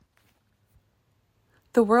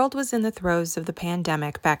The world was in the throes of the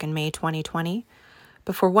pandemic back in May 2020,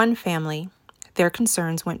 but for one family, their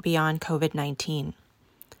concerns went beyond COVID-19.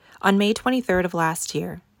 On May 23rd of last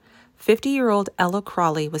year, 50-year-old Ella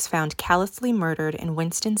Crawley was found callously murdered in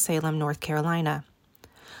Winston-Salem, North Carolina.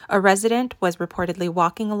 A resident was reportedly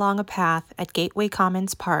walking along a path at Gateway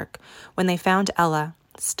Commons Park when they found Ella,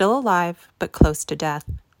 still alive but close to death.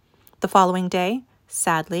 The following day,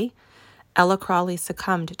 sadly, Ella Crawley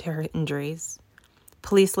succumbed to her injuries.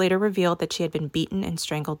 Police later revealed that she had been beaten and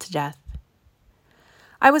strangled to death.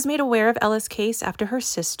 I was made aware of Ella's case after her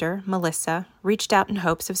sister, Melissa, reached out in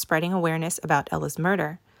hopes of spreading awareness about Ella's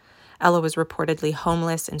murder. Ella was reportedly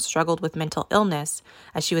homeless and struggled with mental illness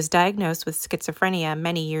as she was diagnosed with schizophrenia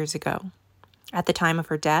many years ago. At the time of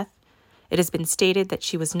her death, it has been stated that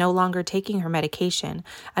she was no longer taking her medication,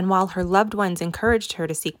 and while her loved ones encouraged her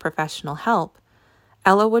to seek professional help,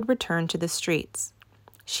 Ella would return to the streets.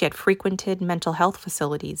 She had frequented mental health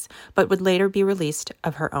facilities, but would later be released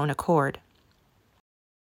of her own accord.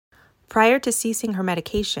 Prior to ceasing her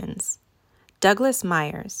medications, Douglas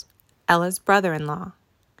Myers, Ella's brother-in-law,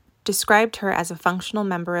 described her as a functional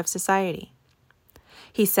member of society.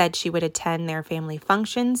 He said she would attend their family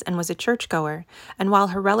functions and was a churchgoer, and while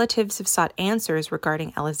her relatives have sought answers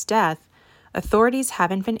regarding Ella's death, authorities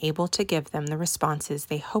haven't been able to give them the responses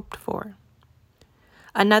they hoped for.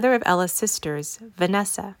 Another of Ella's sisters,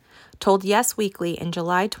 Vanessa, told Yes Weekly in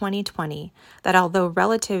July 2020 that although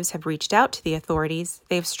relatives have reached out to the authorities,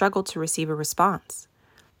 they have struggled to receive a response.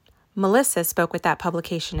 Melissa spoke with that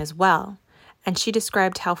publication as well, and she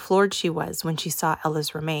described how floored she was when she saw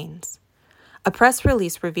Ella's remains. A press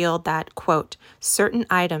release revealed that, quote, certain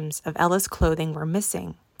items of Ella's clothing were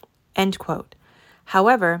missing, end quote.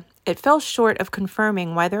 However, it fell short of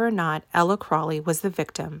confirming whether or not Ella Crawley was the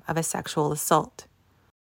victim of a sexual assault.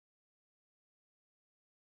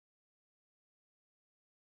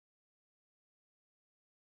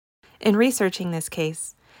 In researching this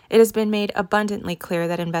case, it has been made abundantly clear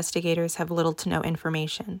that investigators have little to no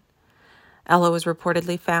information. Ella was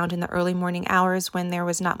reportedly found in the early morning hours when there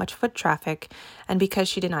was not much foot traffic, and because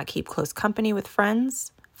she did not keep close company with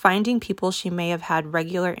friends, finding people she may have had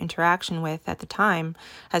regular interaction with at the time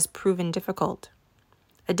has proven difficult.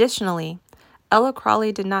 Additionally, Ella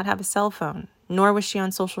Crawley did not have a cell phone, nor was she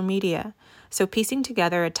on social media, so piecing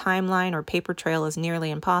together a timeline or paper trail is nearly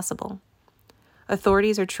impossible.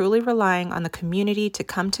 Authorities are truly relying on the community to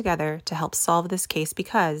come together to help solve this case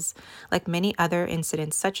because, like many other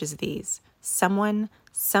incidents such as these, someone,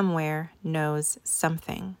 somewhere knows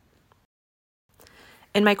something.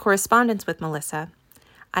 In my correspondence with Melissa,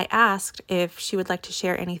 I asked if she would like to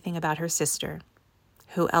share anything about her sister,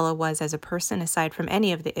 who Ella was as a person aside from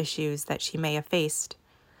any of the issues that she may have faced.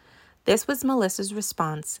 This was Melissa's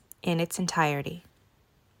response in its entirety.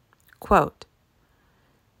 Quote,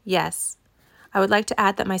 yes, I would like to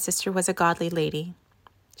add that my sister was a godly lady.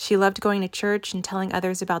 She loved going to church and telling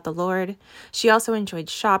others about the Lord. She also enjoyed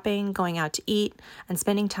shopping, going out to eat, and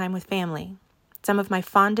spending time with family. Some of my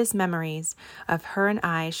fondest memories of her and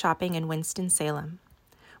I shopping in Winston-Salem.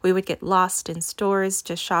 We would get lost in stores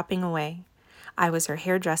just shopping away. I was her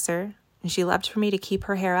hairdresser, and she loved for me to keep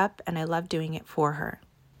her hair up, and I loved doing it for her.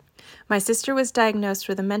 My sister was diagnosed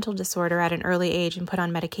with a mental disorder at an early age and put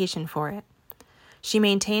on medication for it. She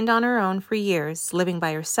maintained on her own for years, living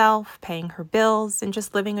by herself, paying her bills, and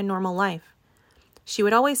just living a normal life. She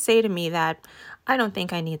would always say to me that, I don't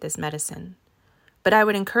think I need this medicine. But I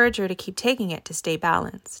would encourage her to keep taking it to stay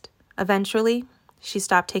balanced. Eventually, she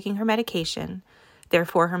stopped taking her medication,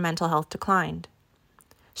 therefore her mental health declined.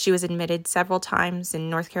 She was admitted several times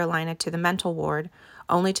in North Carolina to the mental ward,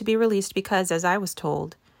 only to be released because, as I was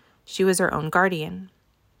told, she was her own guardian.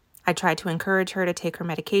 I tried to encourage her to take her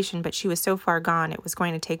medication, but she was so far gone it was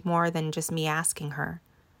going to take more than just me asking her.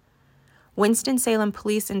 Winston-Salem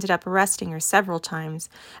police ended up arresting her several times,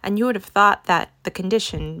 and you would have thought that the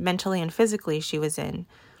condition, mentally and physically, she was in,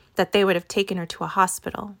 that they would have taken her to a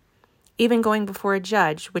hospital. Even going before a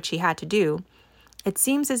judge, which she had to do, it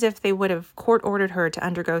seems as if they would have court-ordered her to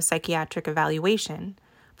undergo psychiatric evaluation.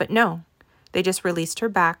 But no, they just released her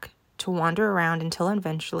back to wander around until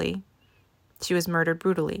eventually she was murdered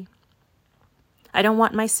brutally. I don't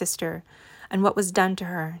want my sister and what was done to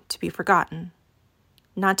her to be forgotten.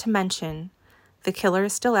 Not to mention, the killer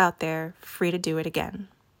is still out there, free to do it again.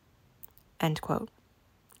 End quote.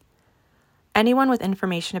 Anyone with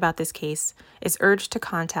information about this case is urged to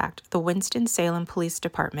contact the Winston-Salem Police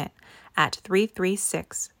Department at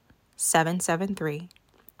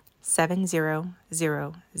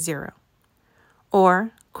 336-773-7000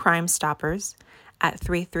 or Crime Stoppers at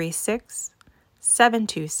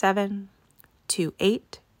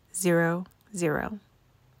 336-727-2800.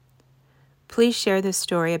 Please share this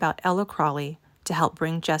story about Ella Crawley to help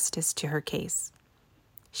bring justice to her case.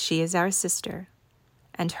 She is our sister,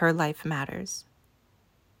 and her life matters.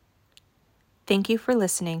 Thank you for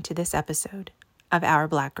listening to this episode of Our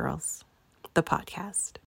Black Girls, the podcast.